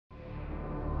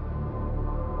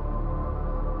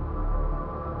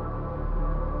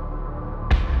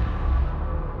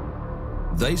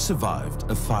They survived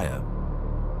a fire.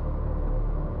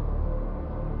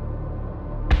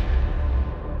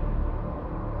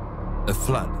 A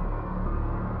flood.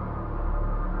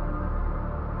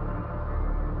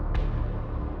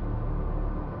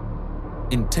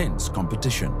 Intense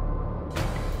competition.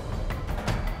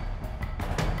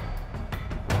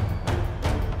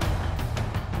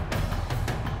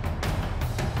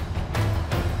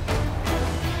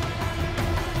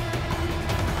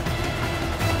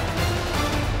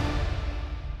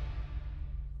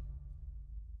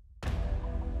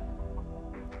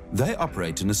 They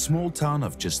operate in a small town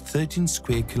of just 13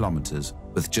 square kilometers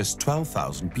with just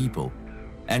 12,000 people.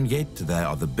 And yet they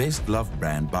are the best loved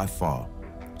brand by far.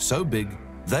 So big,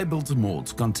 they built a mall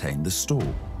to contain the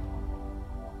store.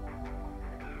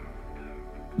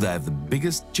 They have the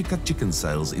biggest chicken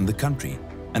sales in the country,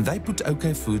 and they put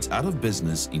OK Foods out of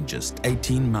business in just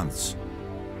 18 months.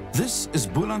 This is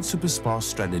Boland Superspar's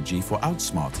strategy for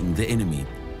outsmarting the enemy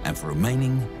and for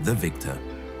remaining the victor.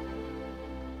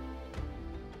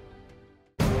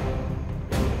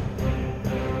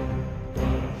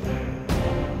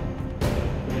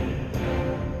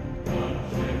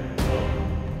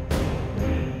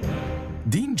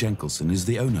 Jenkelson is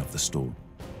the owner of the store.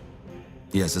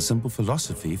 He has a simple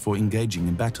philosophy for engaging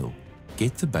in battle: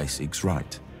 get the basics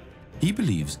right. He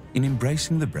believes in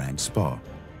embracing the brand Spar.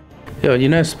 Yeah, you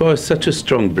know, Spar is such a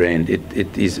strong brand.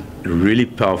 It is really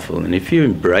powerful. And if you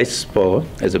embrace Spar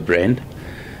as a brand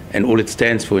and all it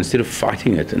stands for, instead of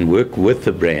fighting it and work with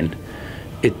the brand,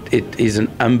 it is an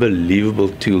unbelievable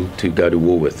tool to go to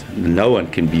war with. No one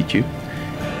can beat you.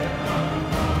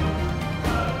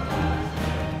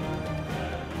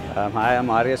 Hi, I'm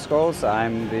Marius Scholes.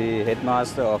 I'm the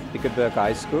headmaster of Piketberg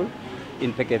High School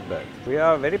in Piketberg. We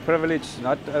are very privileged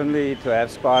not only to have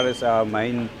Spar as our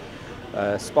main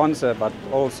sponsor, but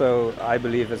also, I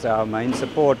believe, as our main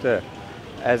supporter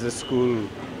as a school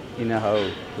in a whole.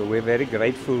 So we're very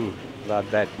grateful about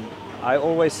that. I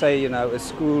always say, you know, a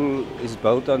school is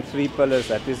built on three pillars.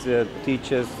 That is the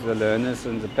teachers, the learners,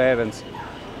 and the parents.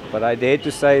 But I dare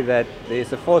to say that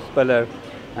there's a fourth pillar,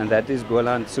 and that is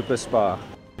Boland Superspar.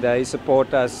 They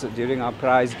support us during our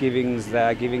prize givings. They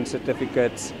are giving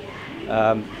certificates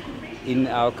in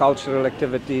our cultural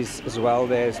activities as well.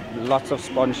 There's lots of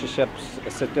sponsorships,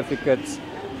 certificates,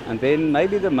 and then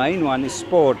maybe the main one is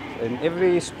sport. In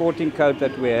every sporting coat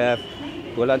that we have,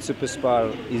 Boland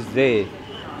Superspar is there.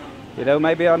 You know,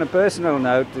 maybe on a personal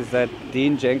note is that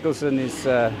Dean Jenkelson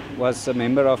was a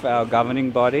member of our governing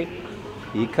body.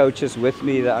 He coaches with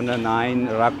me the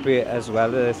under-9 rugby as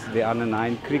well as the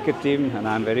under-9 cricket team, and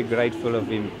I'm very grateful of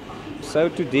him. So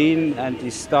to Dean and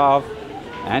his staff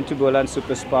and to Boland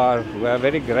Superspar, we are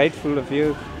very grateful of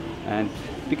you, and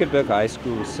Piketberg High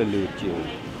School salute you.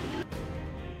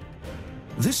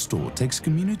 This store takes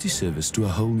community service to a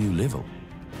whole new level.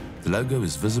 The logo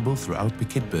is visible throughout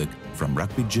Piketberg, from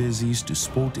rugby jerseys to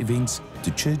sport events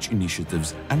to church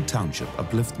initiatives and township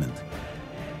upliftment.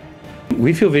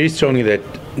 We feel very strongly that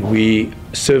we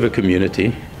serve a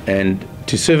community, and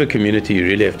to serve a community you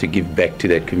really have to give back to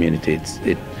that community.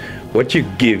 What you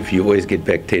give, you always get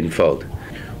back tenfold.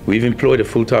 We've employed a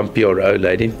full-time PRO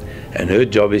lady, and her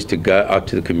job is to go out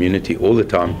to the community all the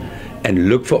time and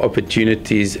look for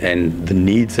opportunities and the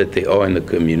needs that there are in the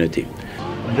community.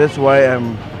 That's why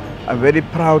I'm very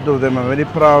proud of them. I'm very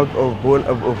proud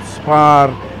of Spar,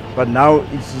 but now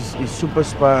it's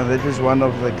Superspar. That is one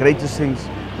of the greatest things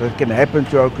that can happen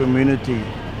to our community.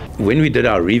 When we did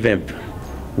our revamp,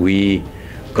 we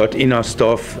got in our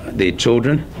staff, their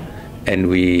children, and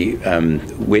we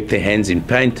wet their hands in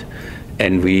paint,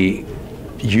 and we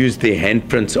used their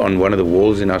handprints on one of the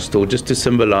walls in our store just to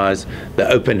symbolize the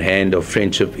open hand of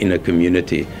friendship in a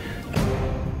community.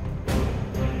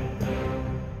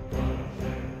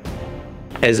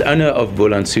 As owner of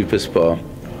Boland Superspar,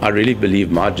 I really believe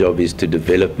my job is to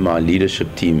develop my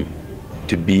leadership team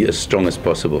to be as strong as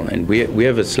possible. And we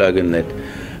have a slogan that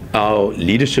our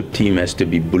leadership team has to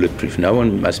be bulletproof. No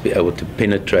one must be able to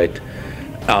penetrate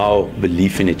our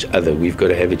belief in each other. We've got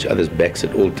to have each other's backs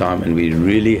at all time, and we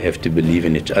really have to believe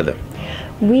in each other.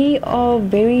 We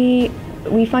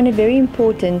find it very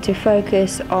important to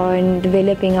focus on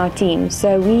developing our team.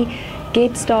 So we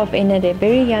get staff in at a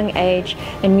very young age,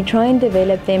 and we try and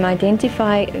develop them,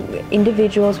 identify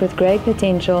individuals with great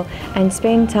potential, and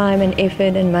spend time and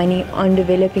effort and money on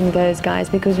developing those guys,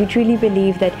 because we truly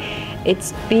believe that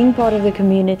it's being part of the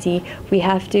community. We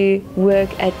have to work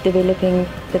at developing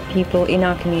the people in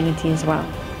our community as well.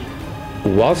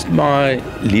 Whilst my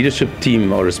leadership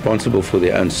team are responsible for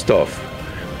their own staff,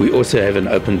 we also have an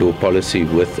open door policy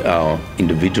with our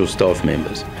individual staff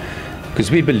members. because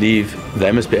we believe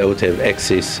they must be able to have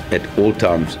access at all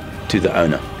times to the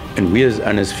owner. And we as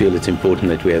owners feel it's important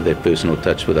that we have that personal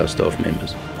touch with our staff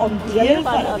members. Om deel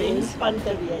van 'n wenspan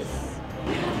te wees.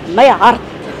 My hart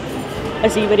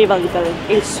is hier by die winkel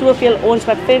en soveel ons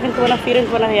wat 25,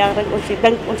 24 jaar ons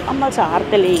dink ons almal se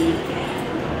harte lê hier.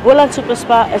 Boland Super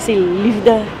Spar is die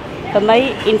liefde vir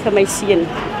my en vir my seun.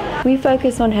 We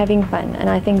focus on having fun, and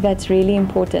I think that's really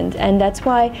important, and that's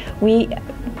why we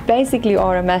basically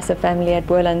are a massive family at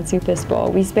Boland Super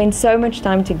Spar. We spend so much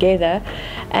time together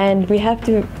and we have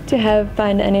to have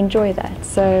fun and enjoy that.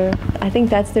 So I think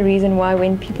that's the reason why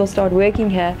when people start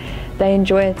working here, they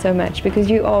enjoy it so much, because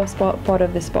you are part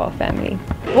of the Spar family.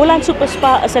 Boland Super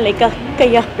Spar is 'n lekker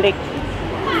kuierplek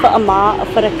vir 'n ma of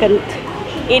vir 'n kind.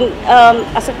 En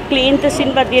as ek kliënte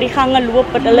sien wat deur die gange loop,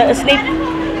 wat hulle is net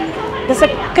dis 'n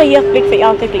kuierplek vir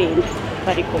elke kliënt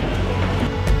wat hier kom.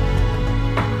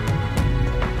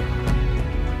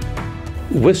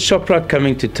 With ShopRite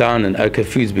coming to town and OK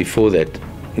Foods before that,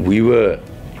 we were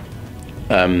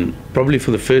probably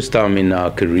for the first time in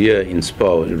our career in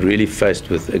Spar really faced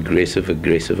with aggressive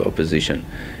opposition,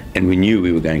 and we knew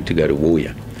we were going to go to war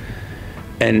here.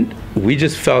 And we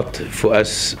just felt for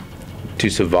us to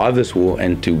survive this war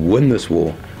and to win this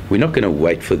war, we're not going to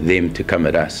wait for them to come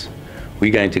at us.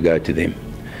 We're going to go to them.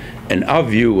 And our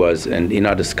view was, and in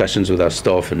our discussions with our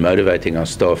staff and motivating our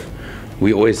staff,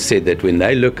 we always said that when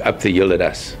they look up the hill at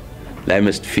us, they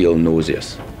must feel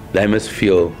nauseous. They must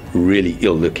feel really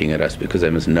ill looking at us, because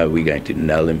they must know we're going to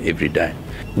nail them every day.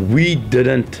 We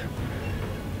didn't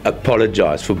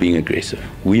apologize for being aggressive.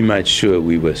 We made sure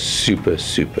we were super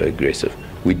aggressive.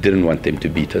 We didn't want them to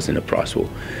beat us in a price war.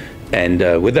 And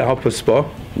with the help of Spar,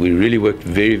 we really worked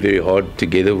very hard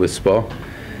together with Spar.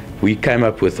 We came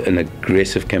up with an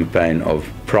aggressive campaign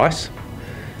of price,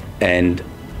 and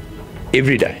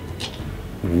every day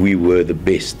we were the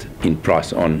best in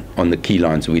price on the key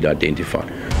lines we'd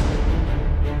identified.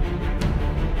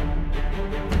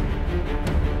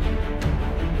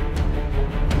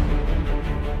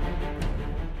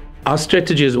 Our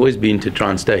strategy has always been to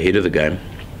try and stay ahead of the game,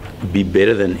 be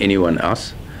better than anyone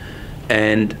else,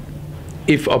 and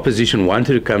if opposition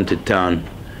wanted to come to town,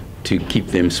 to keep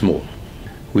them small.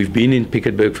 We've been in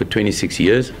Piketberg for 26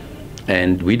 years,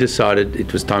 and we decided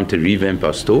it was time to revamp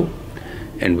our store.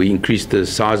 And we increased the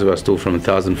size of our store from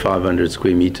 1,500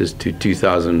 square meters to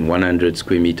 2,100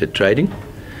 square meter trading.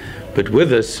 But with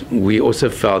this, we also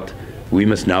felt we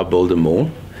must now build a mall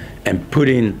and put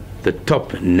in the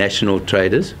top national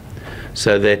traders,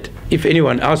 so that if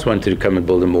anyone else wanted to come and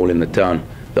build a mall in the town,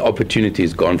 the opportunity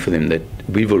is gone for them, that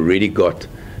we've already got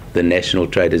the national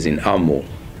traders in our mall.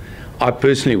 I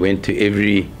personally went to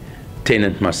every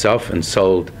tenant myself and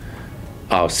sold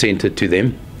our center to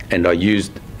them, and I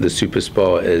used the Super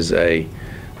Spar as a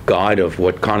guide of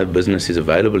what kind of business is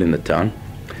available in the town,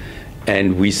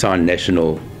 and we signed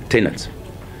national tenants.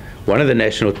 One of the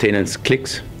national tenants,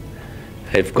 Clicks,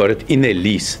 have got it in their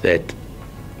lease that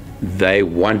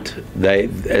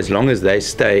as long as they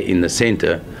stay in the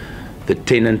center,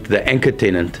 the anchor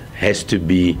tenant has to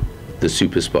be the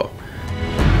Super Spar.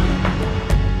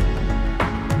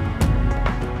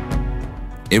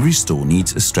 Every store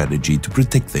needs a strategy to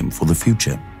protect them for the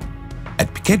future.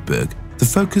 At Piketberg, the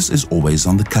focus is always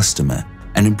on the customer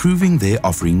and improving their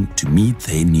offering to meet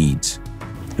their needs.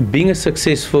 Being a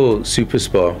successful Super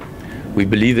Spar, we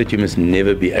believe that you must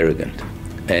never be arrogant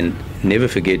and never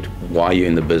forget why you're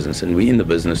in the business, and we're in the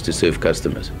business to serve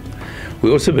customers. We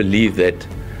also believe that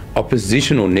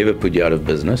opposition will never put you out of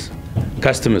business,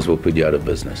 customers will put you out of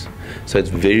business. So it's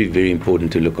very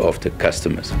important to look after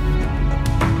customers.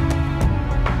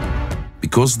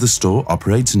 Because the store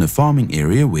operates in a farming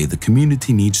area where the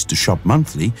community needs to shop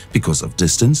monthly because of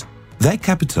distance, they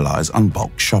capitalize on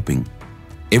bulk shopping.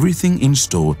 Everything in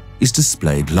store is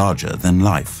displayed larger than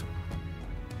life.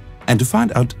 And to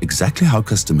find out exactly how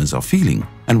customers are feeling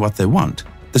and what they want,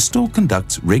 the store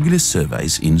conducts regular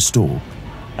surveys in store.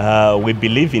 We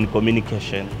believe in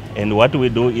communication, and what we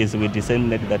do is we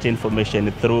disseminate that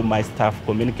information through my staff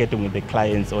communicating with the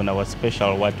clients on our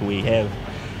special what we have.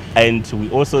 And we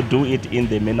also do it in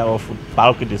the manner of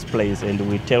bulk displays, and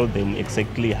we tell them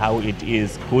exactly how it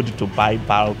is good to buy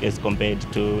bulk as compared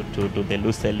to the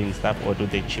loose selling stuff or to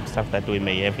the cheap stuff that we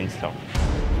may have in stock.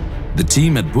 The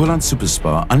team at Boland Super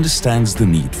Spar understands the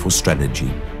need for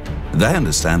strategy. They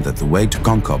understand that the way to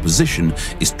conquer opposition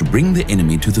is to bring the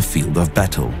enemy to the field of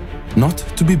battle, not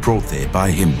to be brought there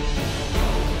by him.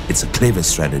 It's a clever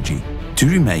strategy to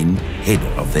remain ahead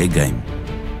of their game.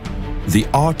 The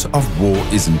art of war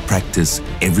is in practice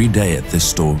every day at this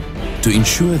store to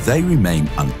ensure they remain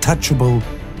untouchable,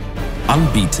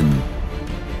 unbeaten,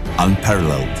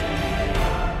 unparalleled.